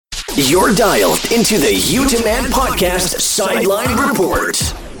You're dialed into the Utah Man Podcast Sideline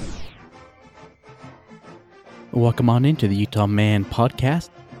Report. Welcome on into the Utah Man Podcast,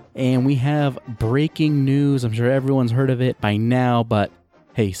 and we have breaking news. I'm sure everyone's heard of it by now, but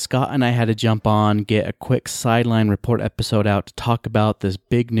hey, Scott and I had to jump on, get a quick Sideline Report episode out to talk about this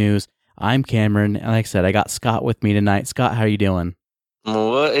big news. I'm Cameron, and like I said, I got Scott with me tonight. Scott, how are you doing?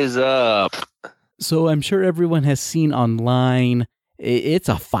 What is up? So I'm sure everyone has seen online, it's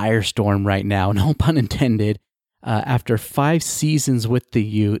a firestorm right now, no pun intended. After 5 seasons with the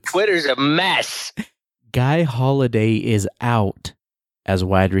Utes, Twitter's a mess. Guy Holliday is out as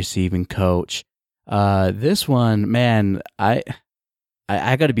wide receiving coach. This one, man, I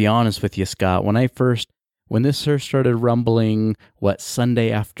got to be honest with you, Scott. When this first started rumbling, Sunday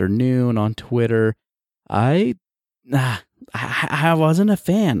afternoon on Twitter, I wasn't a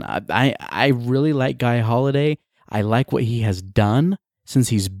fan. I really like Guy Holliday. I like what he has done since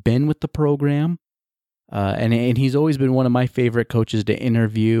he's been with the program. And he's always been one of my favorite coaches to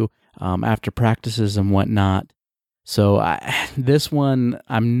interview after practices and whatnot. So this one,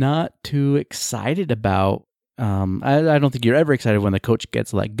 I'm not too excited about. I don't think you're ever excited when the coach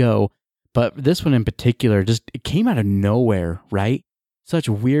gets let go. But this one in particular, it came out of nowhere, right? Such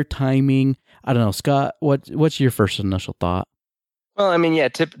weird timing. I don't know, Scott, what's your first initial thought? Well, I mean, yeah,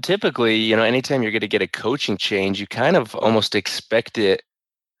 typically, anytime you're going to get a coaching change, you kind of almost expect it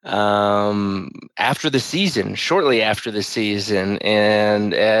after the season, shortly after the season.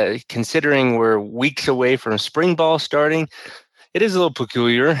 And considering we're weeks away from spring ball starting, it is a little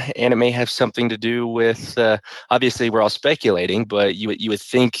peculiar, and it may have something to do with, obviously, we're all speculating, but you would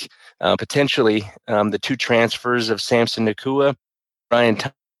think potentially the 2 transfers of Samson Nacua, Ryan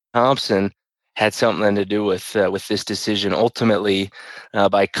Thompson, had something to do with this decision ultimately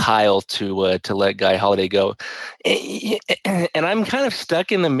by Kyle to let Guy Holliday go, and I'm kind of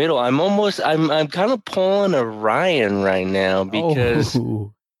stuck in the middle. I'm kind of pulling a Ryan right now because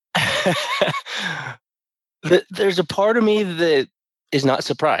there's a part of me that is not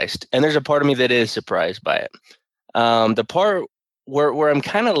surprised, and there's a part of me that is surprised by it. The part where I'm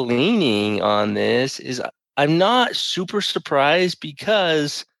kind of leaning on this is I'm not super surprised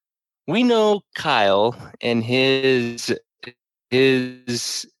because we know Kyle and his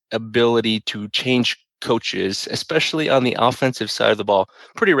ability to change coaches, especially on the offensive side of the ball,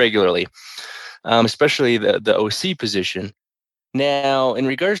 pretty regularly, especially the OC position. Now, in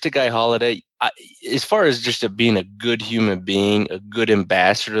regards to Guy Holliday, as far as just being a good human being, a good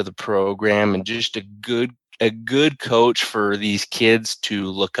ambassador of the program, and just a good coach for these kids to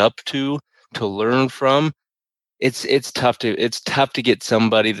look up to learn from, it's tough to get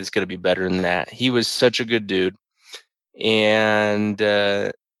somebody that's going to be better than that. He was such a good dude, and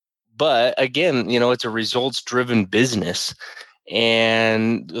but again, it's a results-driven business,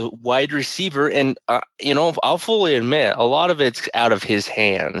 and wide receiver, and I'll fully admit a lot of it's out of his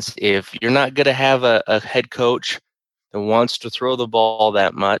hands. If you're not going to have a head coach that wants to throw the ball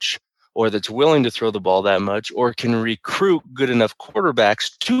that much, or that's willing to throw the ball that much, or can recruit good enough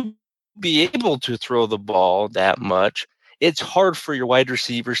quarterbacks to be able to throw the ball that much, it's hard for your wide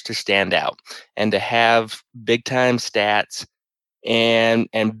receivers to stand out and to have big time stats and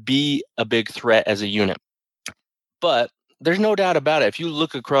be a big threat as a unit. But there's no doubt about it. If you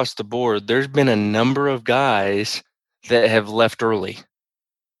look across the board, there's been a number of guys that have left early.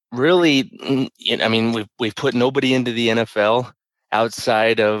 Really, I mean, we've put nobody into the NFL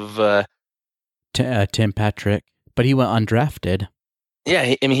outside of Tim Patrick, but he went undrafted. Yeah,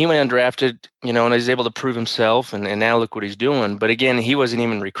 he went undrafted, and he's able to prove himself, and now look what he's doing. But again, he wasn't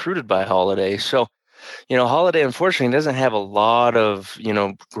even recruited by Holliday. So, Holliday, unfortunately, doesn't have a lot of,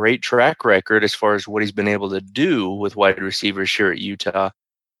 great track record as far as what he's been able to do with wide receivers here at Utah.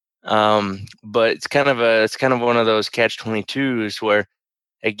 But it's kind of one of those catch-22s where,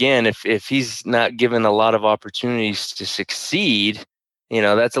 again, if he's not given a lot of opportunities to succeed,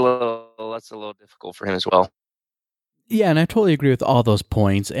 that's a little difficult for him as well. Yeah, and I totally agree with all those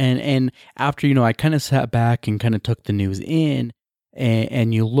points. And after, I kind of sat back and kind of took the news in,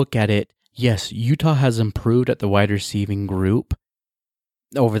 and you look at it, yes, Utah has improved at the wide receiving group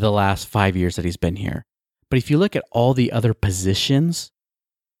over the last 5 years that he's been here. But if you look at all the other positions,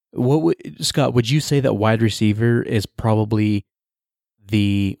 Scott, would you say that wide receiver is probably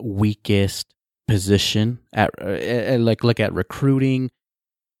the weakest position at look at recruiting,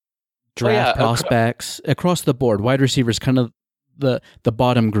 draft prospects across the board? Wide receivers kind of the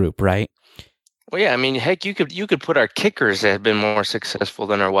bottom group, right? Well, yeah, I mean, heck, you could put our kickers that have been more successful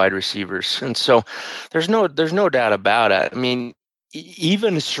than our wide receivers, and so there's no doubt about it. I mean,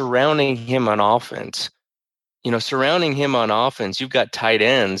 even surrounding him on offense, surrounding him on offense, you've got tight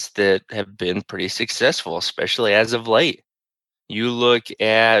ends that have been pretty successful, especially as of late. You look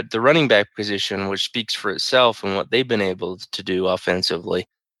at the running back position, which speaks for itself and what they've been able to do offensively.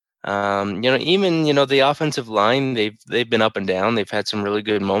 Even the offensive line, they've been up and down. They've had some really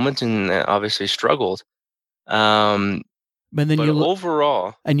good moments and obviously struggled. But then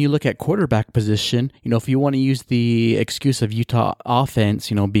overall, and you look at quarterback position. If you want to use the excuse of Utah offense,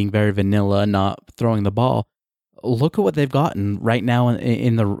 being very vanilla, not throwing the ball, look at what they've gotten right now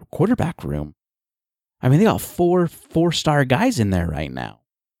in the quarterback room. I mean, they got four-star guys in there right now.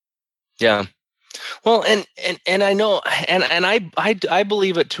 Yeah. Well, and I know, and I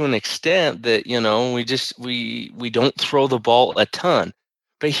believe it to an extent that we don't throw the ball a ton,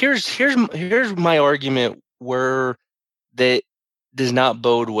 but here's my argument where that does not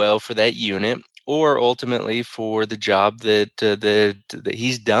bode well for that unit, or ultimately for the job that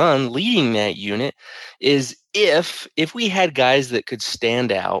he's done leading that unit, is if we had guys that could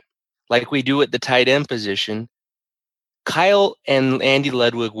stand out like we do at the tight end position, Kyle and Andy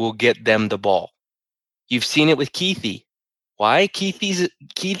Ledwig will get them the ball. You've seen it with Keithy. Why? Keithy's a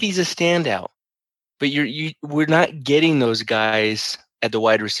standout, but we're not getting those guys at the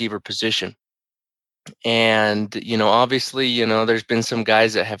wide receiver position. And obviously, there's been some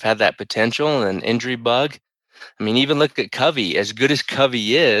guys that have had that potential and injury bug. I mean, even look at Covey. As good as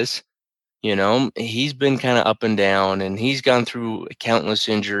Covey is, he's been kind of up and down, and he's gone through countless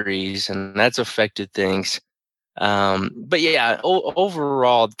injuries, and that's affected things. But yeah,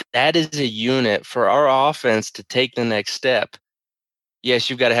 overall, that is a unit for our offense to take the next step.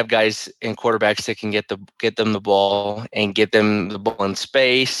 Yes, you've got to have guys and quarterbacks that can get them the ball and get them the ball in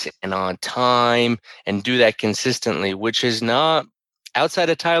space and on time and do that consistently, which is not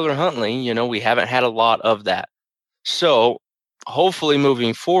outside of Tyler Huntley. We haven't had a lot of that. So hopefully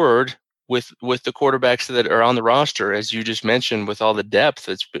moving forward with the quarterbacks that are on the roster, as you just mentioned, with all the depth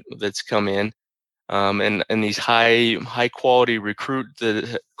that's come in, and these high quality recruits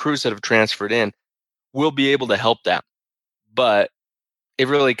that have transferred in, we'll be able to help that. But it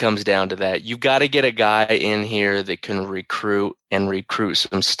really comes down to that. You've got to get a guy in here that can recruit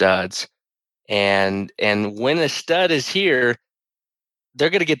some studs. And when a stud is here, they're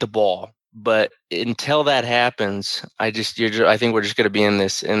going to get the ball. But until that happens, I think we're just going to be in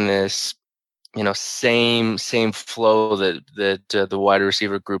this same flow that the wide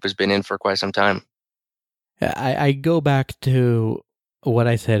receiver group has been in for quite some time. I go back to what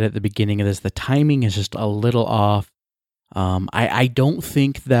I said at the beginning of this. The timing is just a little off. I don't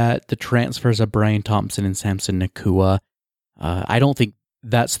think that the transfers of Brian Thompson and Samson Nacua, I don't think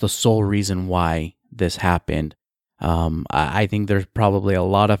that's the sole reason why this happened. I think there's probably a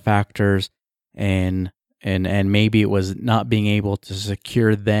lot of factors, and maybe it was not being able to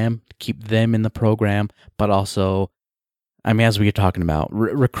secure them, keep them in the program, but also, I mean, as we were talking about,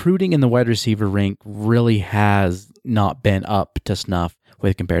 recruiting in the wide receiver rank really has not been up to snuff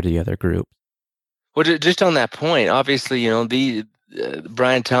with compared to the other group. Well, just on that point, obviously, the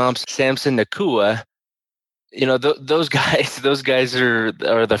Brian Thompson, Samson Nacua, those guys are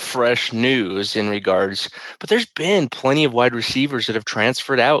the fresh news in regards. But there's been plenty of wide receivers that have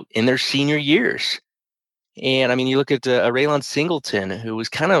transferred out in their senior years. And I mean, you look at Raylon Singleton, who was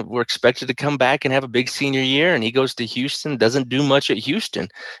were expected to come back and have a big senior year, and he goes to Houston, doesn't do much at Houston.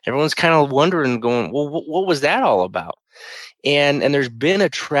 Everyone's kind of wondering, going, well, what was that all about? And there's been a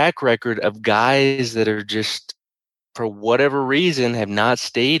track record of guys that are just, for whatever reason, have not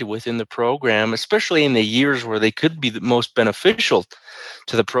stayed within the program, especially in the years where they could be the most beneficial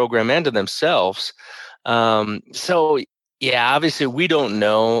to the program and to themselves. So yeah, obviously we don't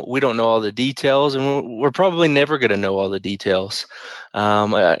know all the details, and we're probably never going to know all the details.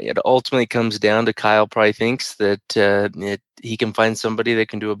 It ultimately comes down to Kyle probably thinks that he can find somebody that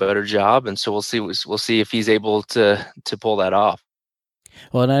can do a better job, and so we'll see if he's able to pull that off.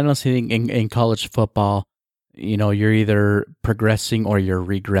 Well, and I don't think in college football, you're either progressing or you're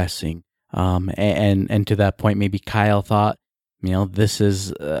regressing. And to that point, maybe Kyle thought, this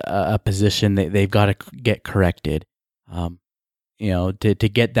is a position that they've got to get corrected. To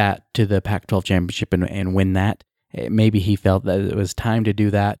get that to the Pac-12 championship and win that, maybe he felt that it was time to do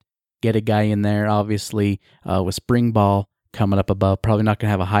that. Get a guy in there, obviously, with spring ball coming up above. Probably not going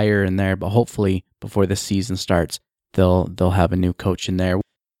to have a hire in there, but hopefully before the season starts, they'll have a new coach in there.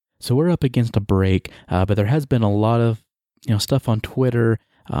 So we're up against a break, but there has been a lot of stuff on Twitter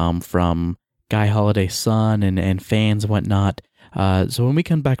from Guy Holiday's son and fans and whatnot. So when we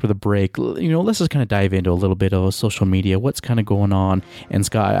come back with a break, let's just kind of dive into a little bit of social media, what's kind of going on. And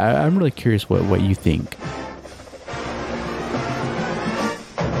Scott, I'm really curious what you think.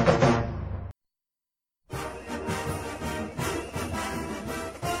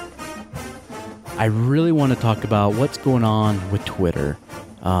 I really want to talk about what's going on with Twitter.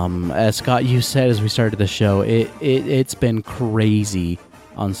 As Scott, you said as we started the show, it's been crazy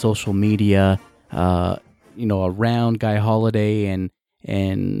on social media, around Guy Holiday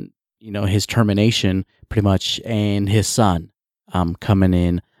and his termination pretty much, and his son coming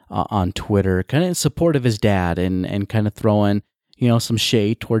in on Twitter, kind of in support of his dad and kind of throwing, some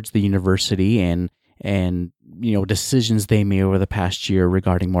shade towards the university and decisions they made over the past year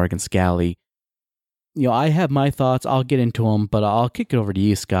regarding Morgan Scalley. I have my thoughts. I'll get into them, but I'll kick it over to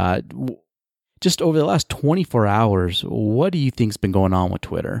you, Scott. Just over the last 24 hours, what do you think's been going on with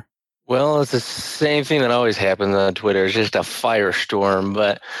Twitter? Well, it's the same thing that always happens on Twitter. It's just a firestorm.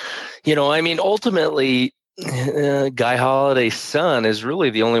 But, ultimately, Guy Holiday's son is really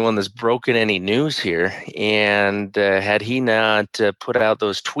the only one that's broken any news here. And had he not put out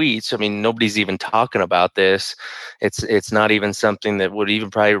those tweets, nobody's even talking about this. It's not even something that would even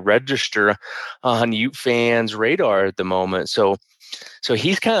probably register on Ute fans' radar at the moment. So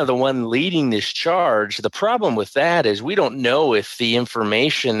he's kind of the one leading this charge. The problem with that is we don't know if the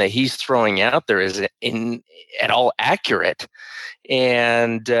information that he's throwing out there is at all accurate.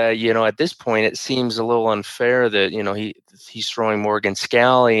 And, at this point, it seems a little unfair that, he's throwing Morgan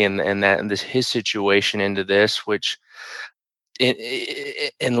Scalley and his situation into this, which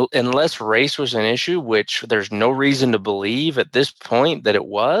unless race was an issue, which there's no reason to believe at this point that it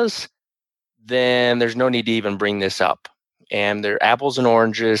was, then there's no need to even bring this up. And they're apples and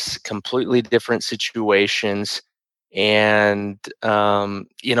oranges, completely different situations. And,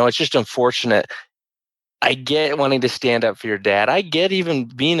 it's just unfortunate. I get wanting to stand up for your dad. I get even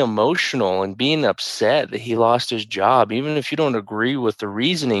being emotional and being upset that he lost his job, even if you don't agree with the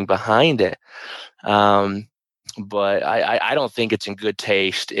reasoning behind it. But I don't think it's in good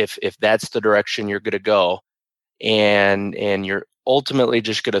taste if that's the direction you're going to go, and you're ultimately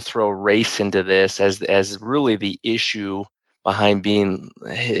just going to throw race into this as really the issue behind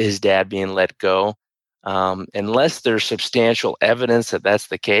his dad being let go. Unless there's substantial evidence that that's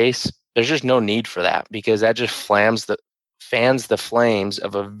the case, there's just no need for that, because that just fans the flames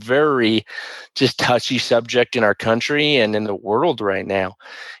of a very just touchy subject in our country and in the world right now.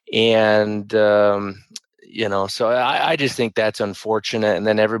 And, so I just think that's unfortunate. And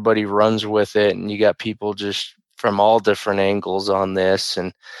then everybody runs with it, and you got people just from all different angles on this.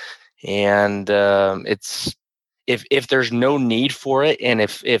 And it's, if there's no need for it, and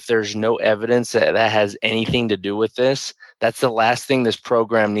if there's no evidence that has anything to do with this, that's the last thing this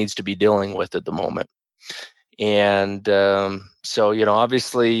program needs to be dealing with at the moment. And so,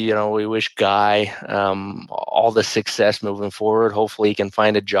 obviously, we wish Guy all the success moving forward. Hopefully he can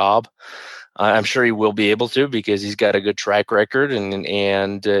find a job. I'm sure he will be able to, because he's got a good track record and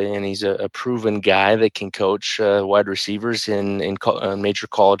he's a proven guy that can coach wide receivers in major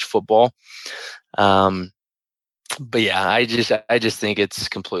college football. But yeah, I just think it's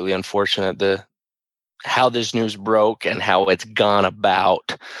completely unfortunate how this news broke and how it's gone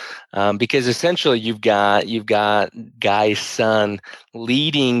about, because essentially you've got Guy's son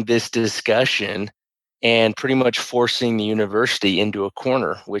leading this discussion and pretty much forcing the university into a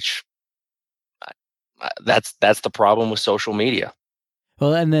corner, which that's the problem with social media.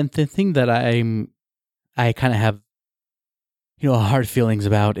 Well, and then the thing that I kind of have hard feelings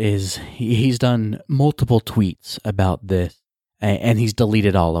about is he's done multiple tweets about this, and he's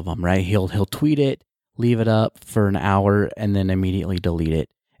deleted all of them, right? He'll tweet it, leave it up for an hour, and then immediately delete it.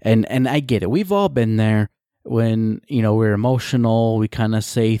 And I get it. We've all been there when, we're emotional, we kind of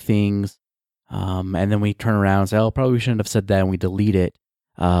say things, and then we turn around and say, oh, probably we shouldn't have said that, and we delete it.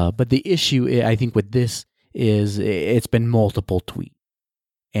 But the issue, I think, with this is it's been multiple tweets,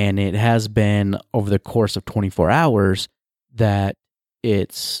 and it has been over the course of 24 hours that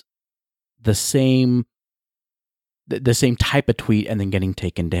it's the same type of tweet and then getting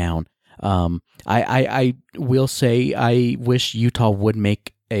taken down. I will say I wish Utah would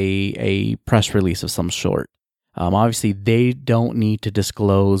make a press release of some sort. Obviously, they don't need to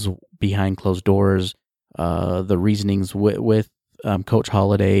disclose behind closed doors the reasonings with Coach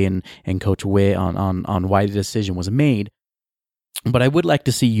Holiday and Coach Witt on why the decision was made. But I would like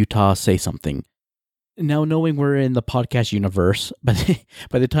to see Utah say something. Now, knowing we're in the podcast universe, but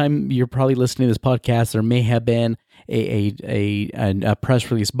by the time you're probably listening to this podcast, there may have been a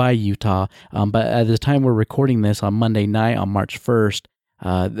press release by Utah. But at the time we're recording this on Monday night, on March 1st,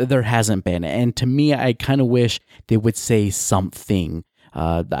 there hasn't been. And to me, I kind of wish they would say something.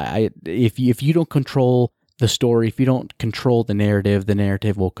 If you don't control the story, if you don't control the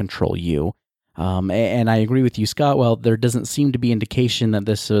narrative will control you. And I agree with you, Scott. Well, there doesn't seem to be indication that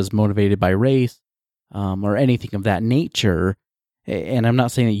this was motivated by race. Or anything of that nature. And I'm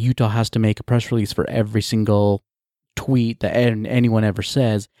not saying that Utah has to make a press release for every single tweet that anyone ever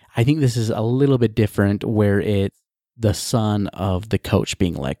says. I think this is a little bit different where it's the son of the coach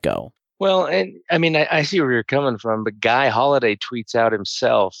being let go. Well, and I mean, I see where you're coming from, but Guy Holiday tweets out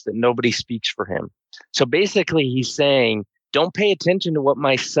himself that nobody speaks for him. So basically he's saying, don't pay attention to what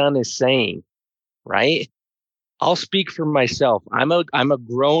my son is saying, right? I'll speak for myself. I'm a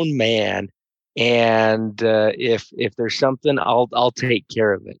grown man, and if there's something, I'll take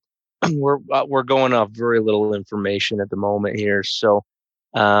care of it. We're going off very little information at the moment here, so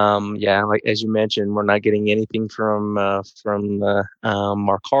yeah, like as you mentioned, we're not getting anything from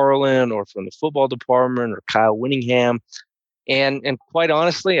Mark Harlan or from the football department or Kyle Winningham, and quite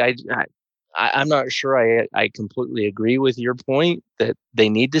honestly, I'm not sure I completely agree with your point that they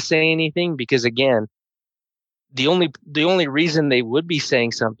need to say anything, because again, the only reason they would be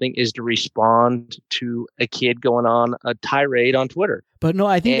saying something is to respond to a kid going on a tirade on Twitter. But no,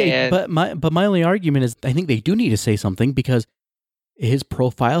 I think my only argument is I think they do need to say something, because his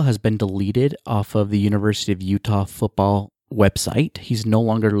profile has been deleted off of the University of Utah football website. He's no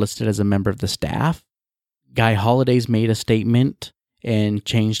longer listed as a member of the staff. Guy Holiday's made a statement and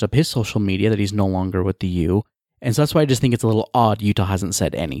changed up his social media that he's no longer with the U. And so that's why I just think it's a little odd Utah hasn't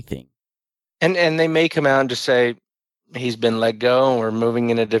said anything. And they may come out and just say he's been let go or moving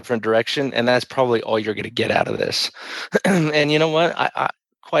in a different direction, and that's probably all you're going to get out of this. And you know what? I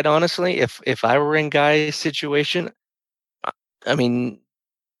quite honestly, if I were in Guy's situation, I mean,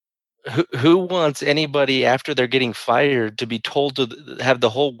 who wants anybody after they're getting fired to be told to have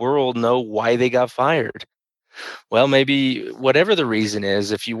the whole world know why they got fired? Well, maybe whatever the reason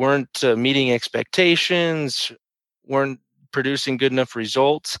is, if you weren't meeting expectations, weren't producing good enough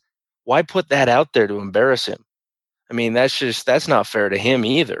results, why put that out there to embarrass him? I mean, that's not fair to him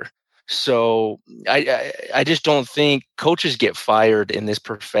either. So I just don't think coaches get fired in this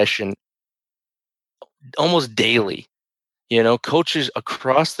profession almost daily. You know, coaches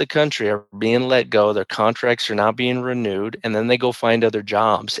across the country are being let go. Their contracts are not being renewed, and then they go find other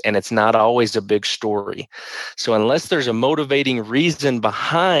jobs, and it's not always a big story. So unless there's a motivating reason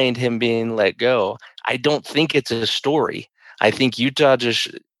behind him being let go, I don't think it's a story. I think Utah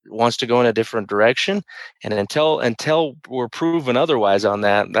just wants to go in a different direction, and until we're proven otherwise on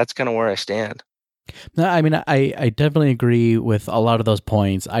that, that's kind of where I stand. No, I mean, I definitely agree with a lot of those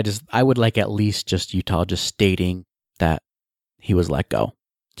points. I would like at least just Utah just stating that he was let go.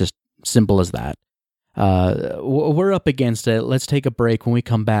 Just simple as that. We're up against it. Let's take a break. When we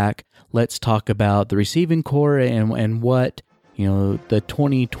come back, let's talk about the receiving core and what, you know, the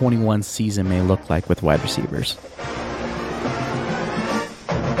 2021 season may look like with wide receivers.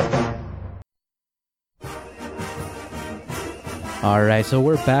 All right, so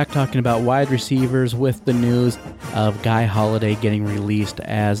we're back talking about wide receivers with the news of Guy Holiday getting released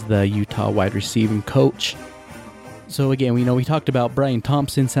as the Utah wide receiving coach. So again, we talked about Brian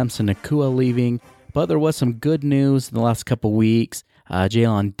Thompson, Samson Nacua leaving, but there was some good news in the last couple weeks.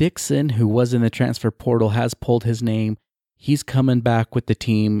 Jalen Dixon, who was in the transfer portal, has pulled his name. He's coming back with the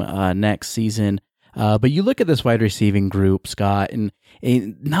team next season. But you look at this wide receiving group, Scott, and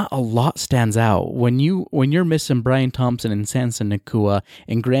not a lot stands out. When you're missing Brian Thompson and Samson Nacua,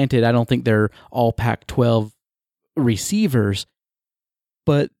 and granted, I don't think they're all Pac-12 receivers,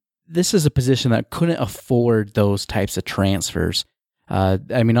 but this is a position that couldn't afford those types of transfers.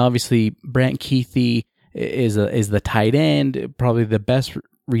 I mean, obviously, Brant Kuithe is the tight end, probably the best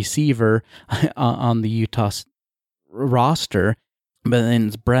receiver on the Utah roster, but then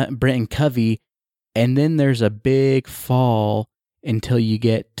it's Brenton Covey, and then there's a big fall until you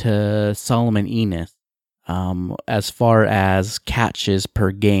get to Solomon Enos. As far as catches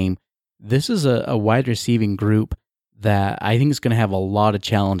per game, this is a wide receiving group that I think is going to have a lot of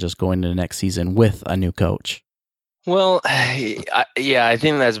challenges going into the next season with a new coach. Well, yeah, I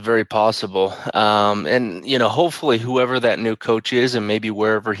think that's very possible. And, you know, hopefully whoever that new coach is and maybe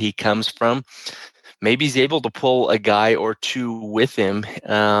wherever he comes from, maybe he's able to pull a guy or two with him,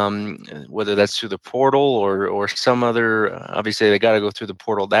 whether that's through the portal or some other. Obviously, they got to go through the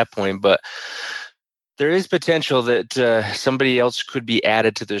portal at that point, but there is potential that somebody else could be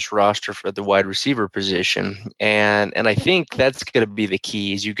added to this roster for the wide receiver position, and I think that's going to be the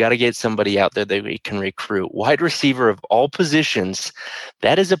key. Is you got to get somebody out there that we can recruit. Wide receiver of all positions,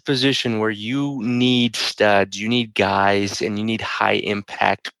 that is a position where you need studs, you need guys, and you need high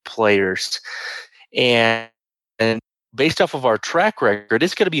impact players. And based off of our track record,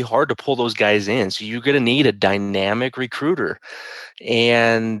 it's going to be hard to pull those guys in. So you're going to need a dynamic recruiter.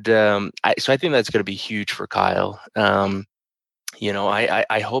 And so I think that's going to be huge for Kyle. You know,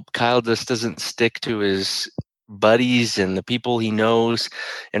 I hope Kyle just doesn't stick to his buddies and the people he knows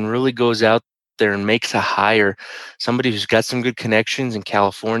and really goes out there and makes a hire, somebody who's got some good connections in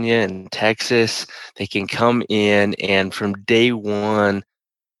California and Texas, they can come in and from day one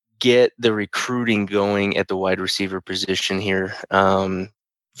get the recruiting going at the wide receiver position here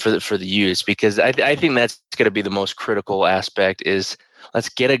for the Utes, because I think that's going to be the most critical aspect is let's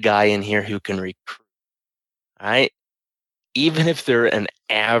get a guy in here who can recruit. All right. Even if they're an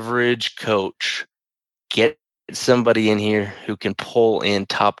average coach, get somebody in here who can pull in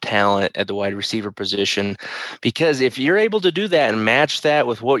top talent at the wide receiver position. Because if you're able to do that and match that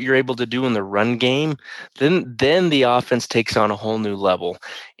with what you're able to do in the run game, then the offense takes on a whole new level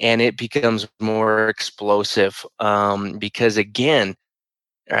and it becomes more explosive. Because again,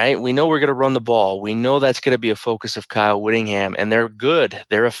 all right, we know we're going to run the ball. We know that's going to be a focus of Kyle Whittingham, and they're good.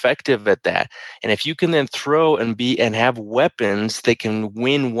 They're effective at that. And if you can then throw and have weapons that can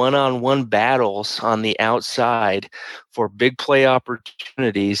win one-on-one battles on the outside for big play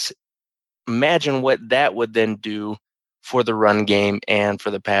opportunities, imagine what that would then do for the run game and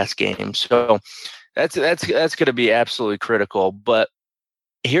for the pass game. So that's going to be absolutely critical. But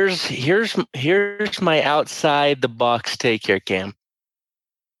here's my outside the box take here, Cam.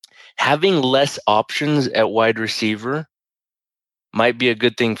 Having less options at wide receiver might be a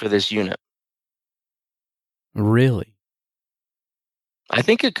good thing for this unit. Really? I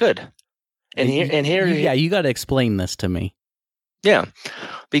think it could. Yeah, you got to explain this to me. Yeah,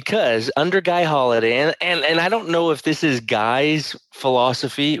 because under Guy Holiday, and I don't know if this is Guy's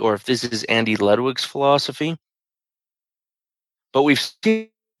philosophy or if this is Andy Ludwig's philosophy, but we've seen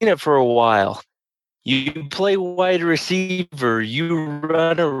it for a while. You play wide receiver, you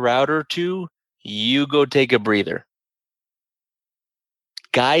run a route or two, you go take a breather.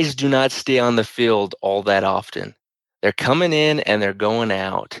 Guys do not stay on the field all that often. They're coming in and they're going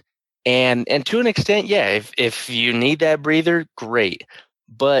out. And to an extent, yeah, if you need that breather, great.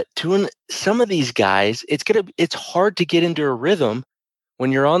 But some of these guys, it's hard to get into a rhythm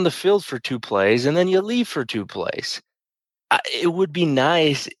when you're on the field for 2 plays and then you leave for 2 plays. It would be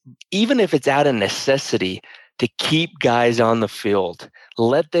nice, even if it's out of necessity, to keep guys on the field.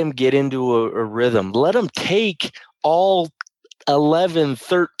 Let them get into a rhythm. Let them take all 11,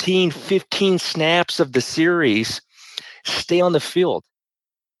 13, 15 snaps of the series, stay on the field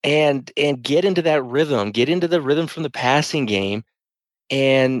and get into that rhythm, get into the rhythm from the passing game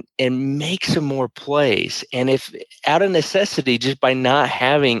and make some more plays. And if out of necessity, just by not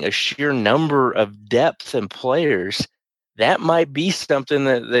having a sheer number of depth and players, that might be something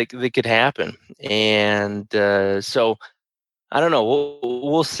that could happen. And so I don't know.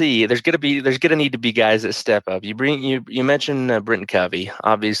 We'll see. There's gonna need to be guys that step up. You mentioned Britton Covey.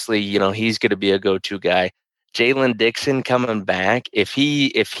 Obviously, he's gonna be a go-to guy. Jalen Dixon coming back. If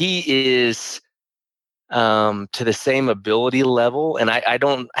he is to the same ability level, and I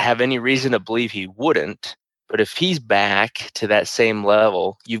don't have any reason to believe he wouldn't, but if he's back to that same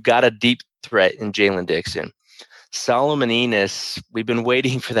level, you've got a deep threat in Jalen Dixon. Solomon Enis, we've been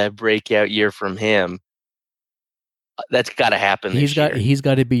waiting for that breakout year from him. That's got to happen this year. He's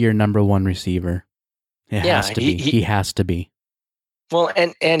got to be your number 1 receiver. It has to be. He has to be. Well,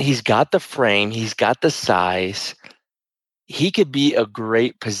 and he's got the frame. He's got the size. He could be a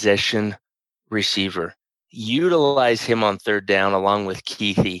great possession receiver. Utilize him on 3rd down along with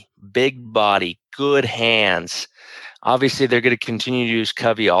Keithy. Big body, good hands. Obviously, they're going to continue to use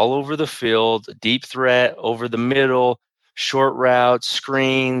Covey all over the field, deep threat, over the middle, short routes,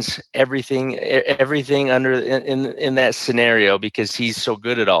 screens, everything under in that scenario because he's so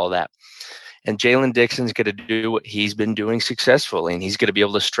good at all that. And Jalen Dixon's going to do what he's been doing successfully, and he's going to be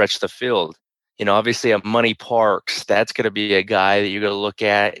able to stretch the field. Obviously, a Money Parks, that's going to be a guy that you're going to look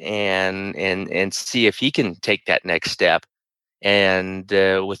at and see if he can take that next step. And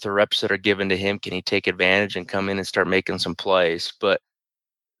with the reps that are given to him, can he take advantage and come in and start making some plays? But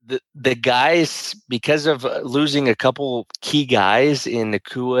the guys, because of losing a couple key guys in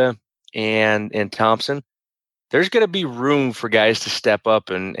Nacua and Thompson, there's going to be room for guys to step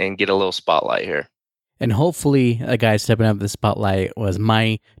up and get a little spotlight here. And hopefully a guy stepping up the spotlight was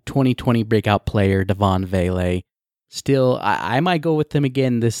my 2020 breakout player, Devon Vele. Still, I might go with him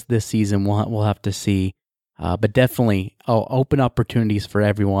again this season. We'll have to see. But definitely open opportunities for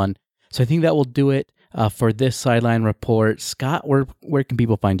everyone. So I think that will do it for this Sideline Report. Scott, where can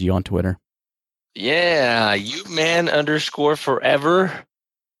people find you on Twitter? Yeah, UMan_forever.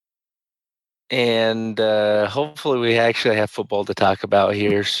 And hopefully we actually have football to talk about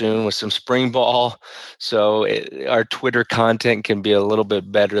here soon with some spring ball. So our Twitter content can be a little bit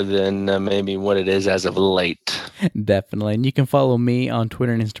better than maybe what it is as of late. Definitely. And you can follow me on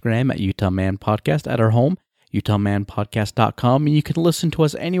Twitter and Instagram at Utah Man Podcast at our home, UtahManPodcast.com. And you can listen to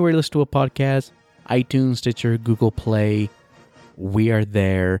us anywhere you listen to a podcast, iTunes, Stitcher, Google Play. We are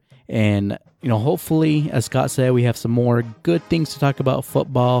there. And, hopefully, as Scott said, we have some more good things to talk about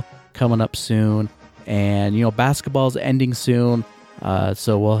football coming up soon. And, basketball's ending soon.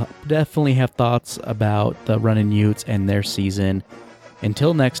 So we'll definitely have thoughts about the Runnin' Utes and their season.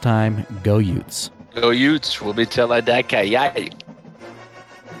 Until next time, go Utes. Go Utes. We'll be telling that guy. Yeah.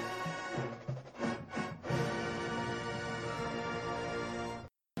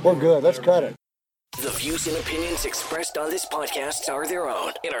 We're good. Let's cut it. The views and opinions expressed on this podcast are their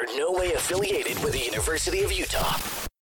own and are no way affiliated with the University of Utah.